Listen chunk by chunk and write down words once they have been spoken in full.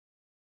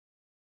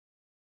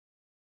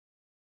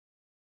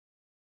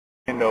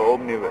in the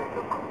omniverse.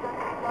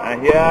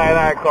 And here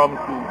I come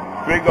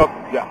to bring up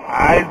the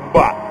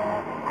Icebox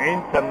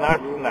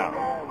International,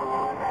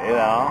 you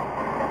know,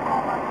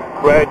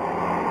 spread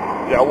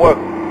their work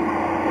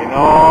in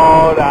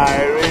all the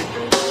Irish.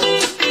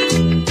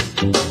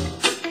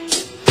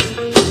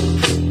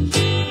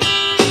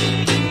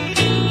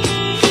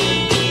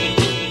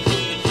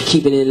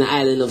 Keeping it in the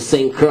island of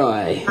St.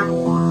 Croix.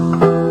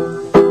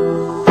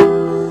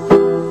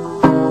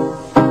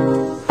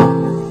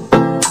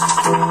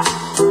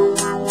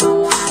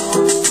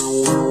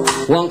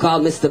 One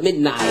called Mr.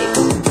 Midnight.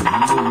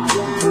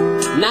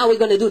 Now we're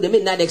gonna do the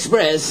Midnight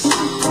Express.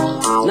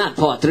 Not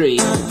part 3.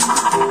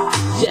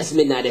 Just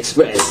Midnight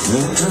Express.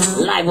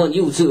 Live on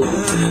YouTube.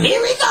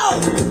 Here we go!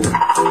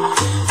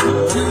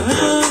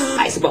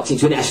 Icebox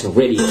International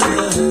Radio.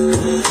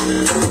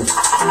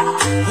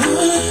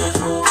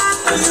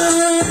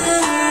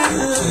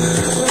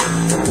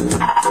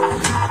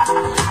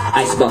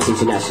 Icebox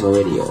International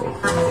Radio.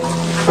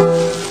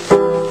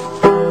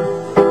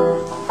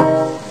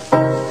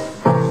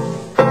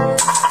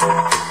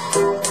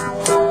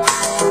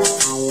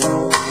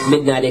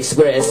 Midnight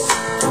Express.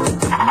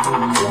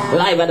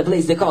 Live at a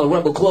place they call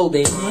Rebel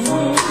Clothing,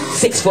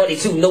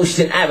 642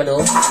 Notion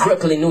Avenue,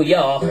 Brooklyn, New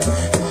York.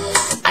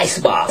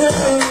 Icebox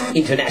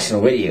International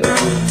Radio.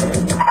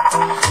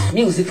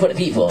 Music for the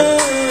people.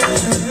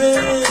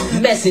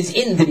 Message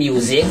in the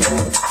music.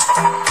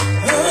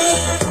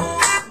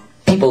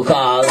 People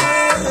call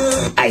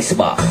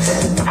Icebox.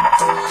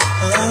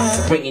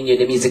 Bringing you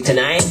the music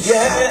tonight.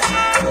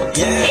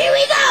 Here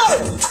we go!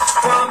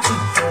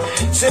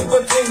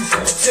 Simple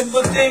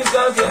things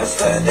of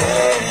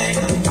yesterday.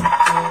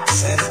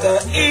 Since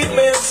the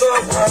evening so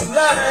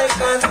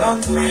unlike and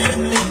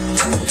unfriendly.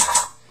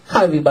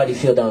 How everybody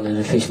feel down in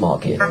the fish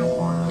market?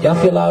 Y'all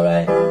feel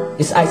alright?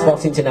 It's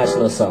Icebox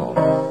International song.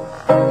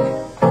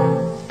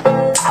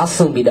 I'll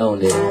soon be down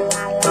there.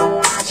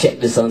 Check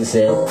the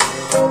sunset.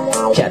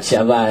 Catch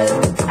your vibe.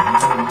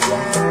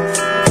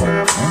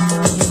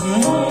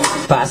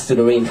 Pass through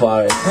the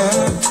rainforest.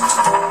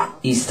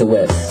 East to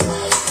west.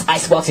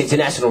 Icebox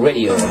International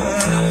Radio.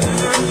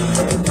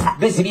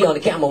 Busy bee on the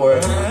camera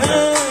work.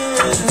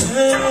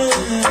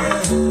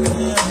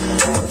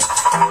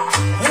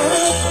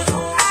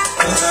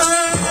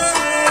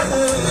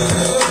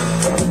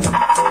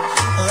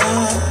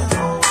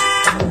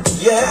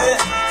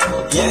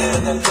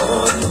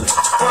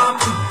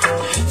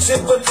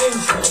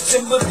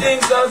 Simple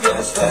things of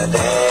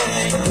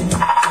yesterday.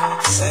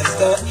 Since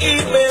the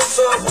evening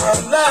so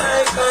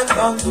unlike and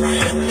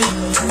unfriendly.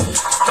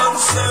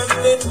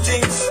 Concerning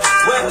things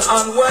well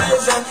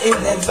unwise and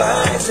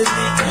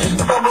ill-advisedly.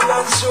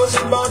 Babylon shows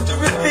it bound to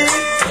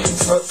repeat.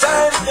 So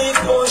time need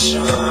for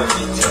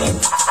surety.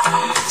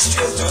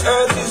 Straight to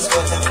earth is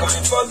what I'm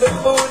going for the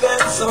food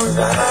and so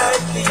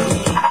rightly.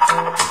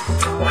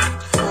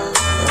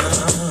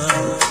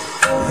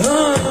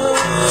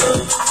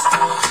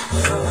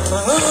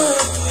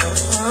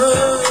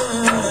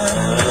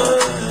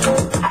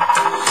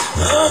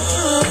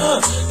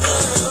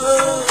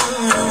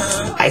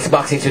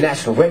 Icebox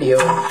International Radio.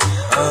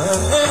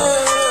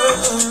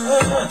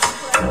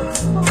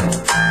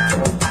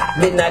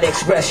 Midnight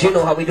Express, you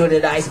know how we do it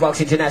at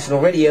Icebox International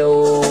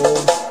Radio.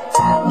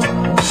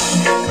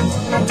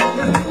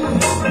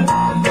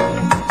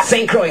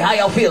 St. Croix, how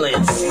y'all feeling?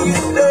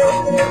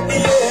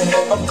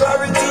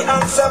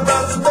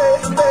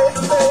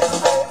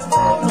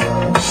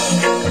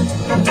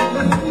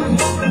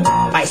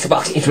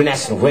 Icebox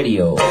International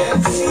Radio.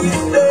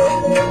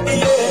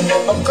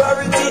 Of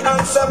clarity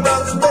and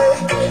semblance,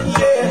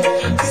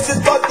 yeah. This is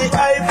what the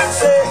I will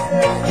say,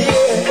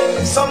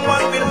 yeah.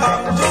 Someone will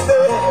have to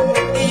pay,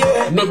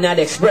 yeah. Midnight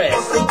Express.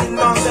 Yeah.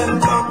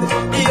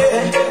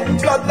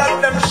 Blood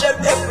like them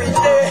shed every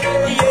day,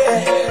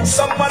 yeah.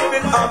 Someone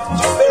will have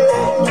to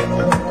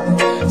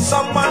pay.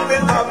 Someone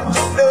will have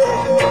to pay.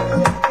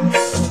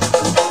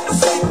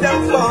 See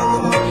them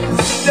falling,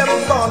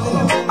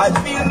 I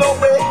feel no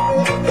way.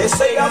 They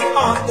say I'm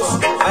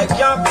honest, I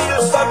can't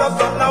feel sorrow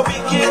from a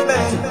wicked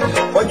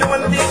man. But you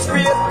and this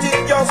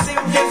created your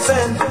sinking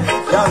sand.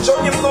 Can't show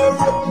him no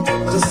rope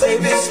to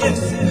save his skin.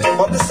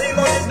 But the sail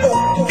on his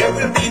boat, there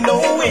will be no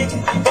wind.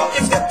 But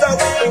if get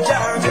away,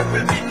 there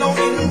will be no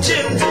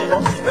engine.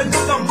 When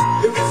you come,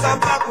 there is a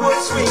backward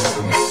swing.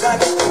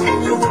 That's on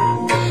you,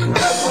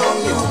 that's on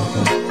you.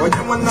 When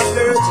you want to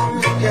dirt,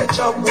 catch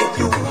up with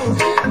you.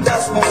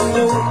 That's on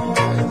you,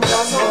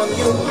 that's on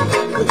you.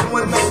 When you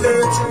want to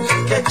dirt,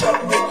 catch up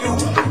with you.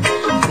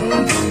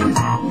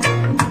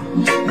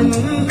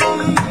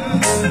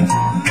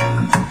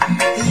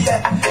 Yeah,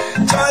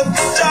 child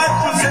to child,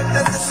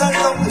 presented the son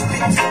of the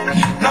beat.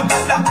 No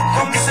matter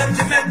come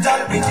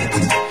sentimental with it.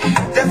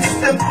 Death is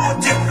the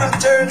boot in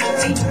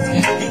fraternity.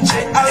 DJ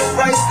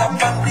Christ up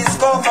and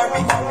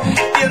discovery.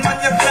 Ill man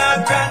you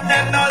can't grant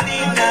them no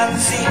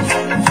leniency.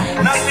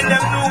 Not with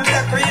them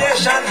nuclear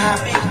creation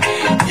happy.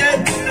 Yeah,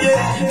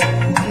 yeah.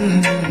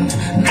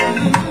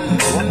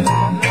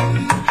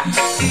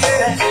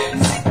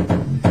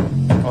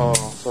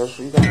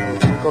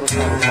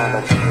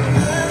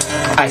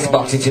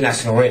 Icebox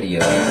International Radio.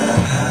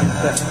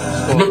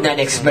 Midnite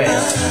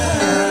Express.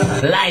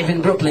 Live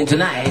in Brooklyn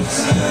tonight.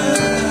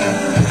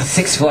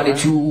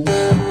 642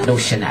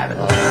 Notion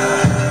Avenue.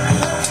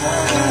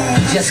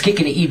 Just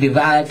kicking the EV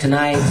vibe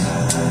tonight.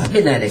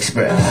 Midnite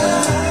Express.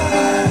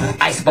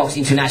 Icebox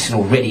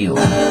International Radio.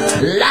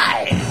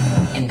 Live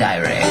and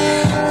direct.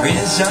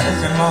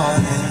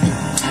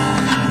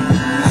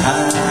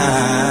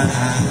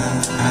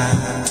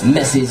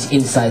 Message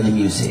inside the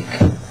music.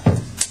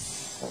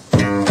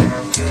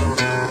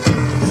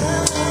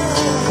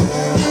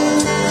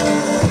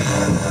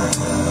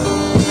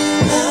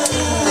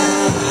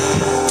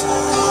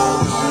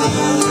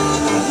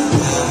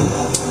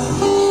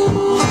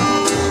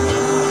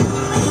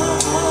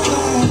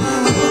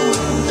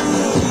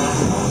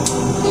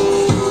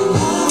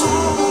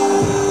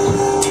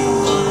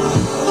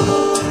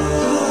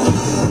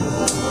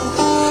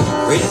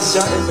 Raise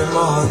you every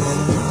morning.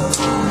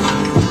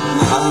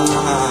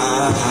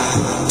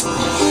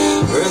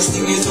 First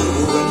thing you do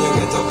when you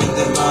get up in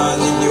the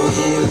morning, you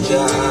heal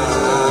Jah.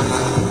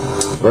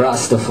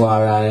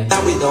 Rastafari.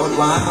 Now without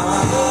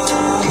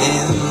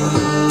warning.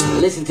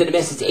 Listen to the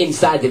message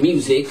inside the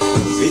music.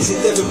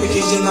 Visit every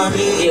occasion I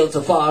mean. Hail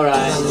Tafari.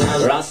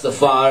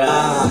 Rastafari.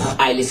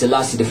 Haile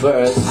Selassie the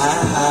First.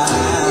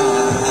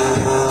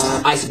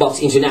 Icebox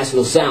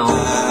International Sound.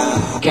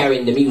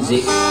 Carrying the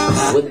music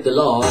with the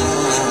Lord.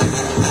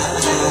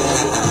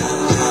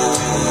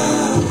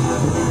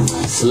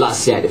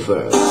 Selassie the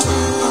First.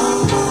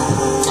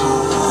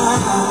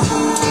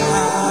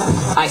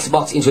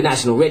 Icebox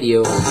International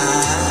Radio.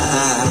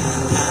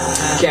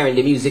 Carrying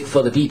the music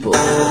for the people.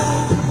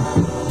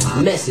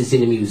 Message in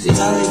the music.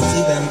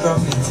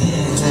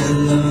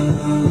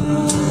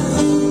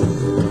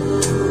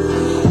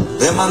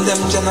 Them and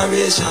them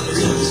generation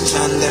rich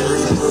and them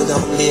real good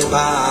of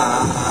labor.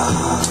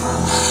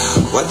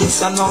 What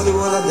is and now the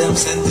whole of them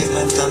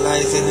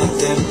sentimentalizing it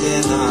them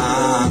dinner.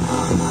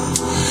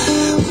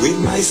 With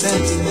my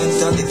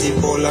sentimentality,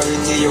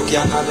 polarity, you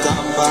cannot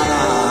tamper.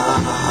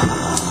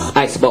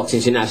 Icebox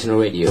International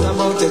Radio.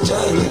 About a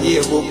child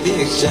here who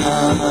picture.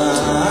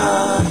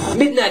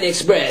 Midnite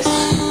Express.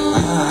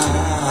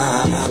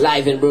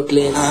 Live in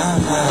Brooklyn.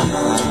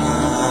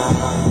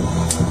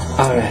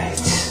 Alright.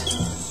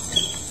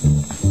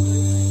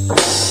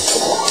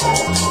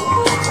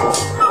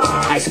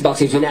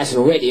 Icebox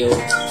International Radio.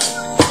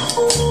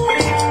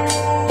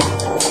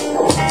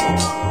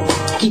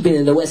 Keeping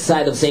in the west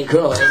side of St.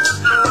 Croix.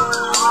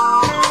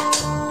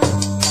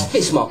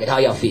 Fish Market, how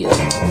y'all feel?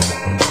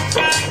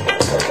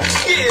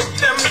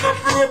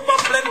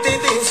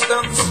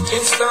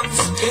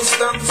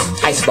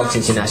 Icebox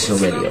International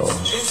Radio.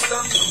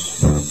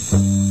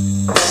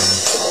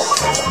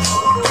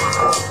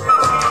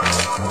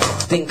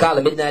 Thing called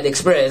the Midnite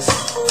Express.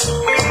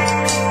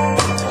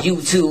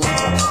 YouTube,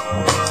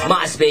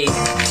 MySpace,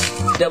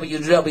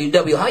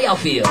 www. How y'all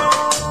feel?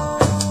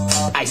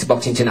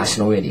 Icebox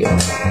International Radio.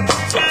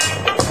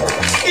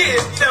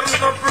 Give them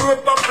no proof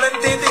of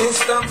plenty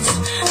distance.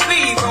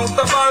 Leave out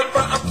the ball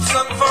perhaps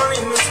and for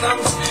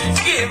instance.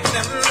 Give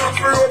them no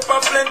proof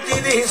of plenty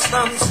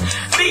distance.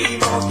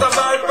 Leave out the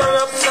ball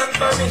perhaps and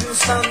for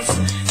instance.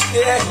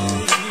 Yeah,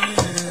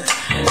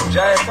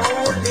 drive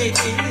only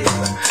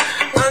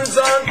hands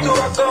on to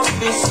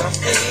accomplish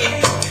something.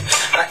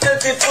 A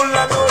healthy full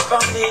and old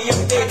family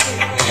unity.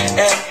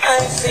 And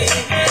I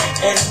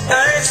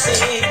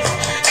see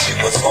she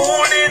was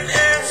holding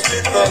hands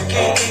with the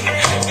king.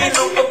 He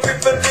looked for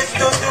privilege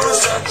to do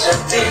such a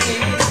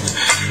thing.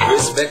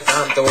 Respect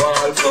unto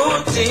all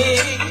good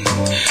things.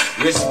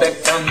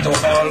 Respect unto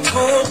all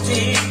good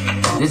things.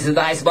 This is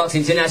the Icebox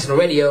International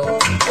Radio.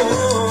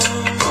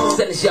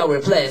 Send us your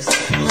request.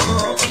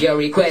 Your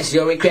request.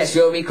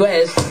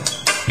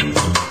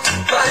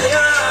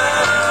 Fire.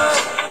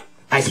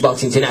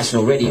 Icebox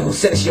International Radio.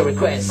 Send us your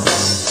request.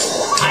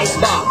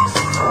 Icebox.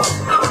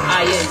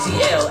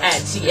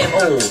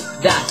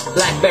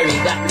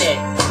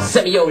 INTL@tmo.blackberry.net.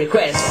 Send me your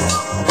request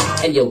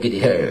and you'll get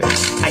it heard.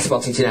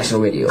 Icebox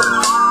International Radio.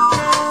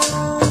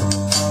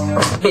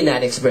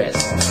 Midnite Express.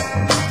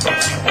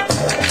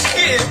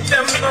 Give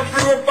them no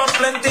proof of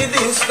plenty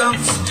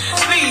distance.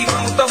 Leave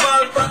out the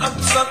ball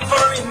perhaps and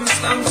for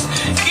instance.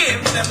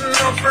 Give them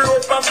no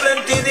proof of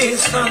plenty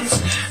distance.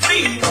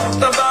 Leave out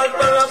the ball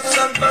perhaps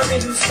and for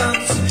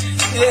instance.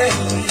 Yeah,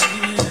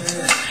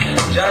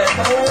 drive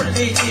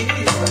only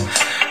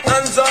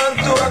hands on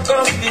to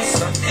accomplish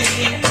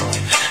something.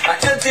 A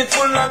healthy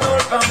full and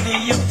old family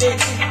unity.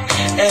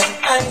 And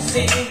I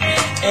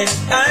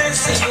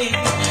see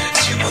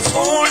she was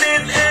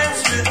holding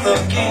hands with the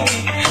king.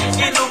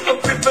 He looked for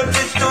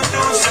privilege to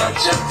do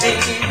such a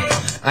thing.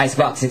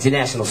 Icebox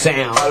International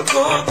Sound. All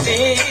good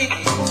things.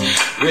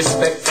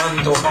 Respect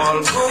unto all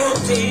good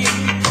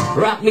things.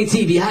 Rock Me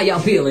TV, how y'all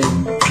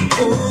feeling?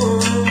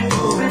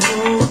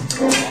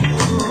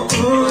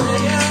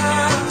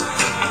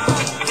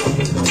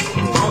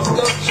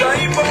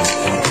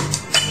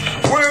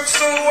 Work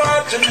so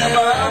hard to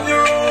never have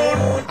your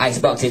own.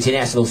 Icebox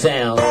International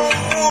Sound.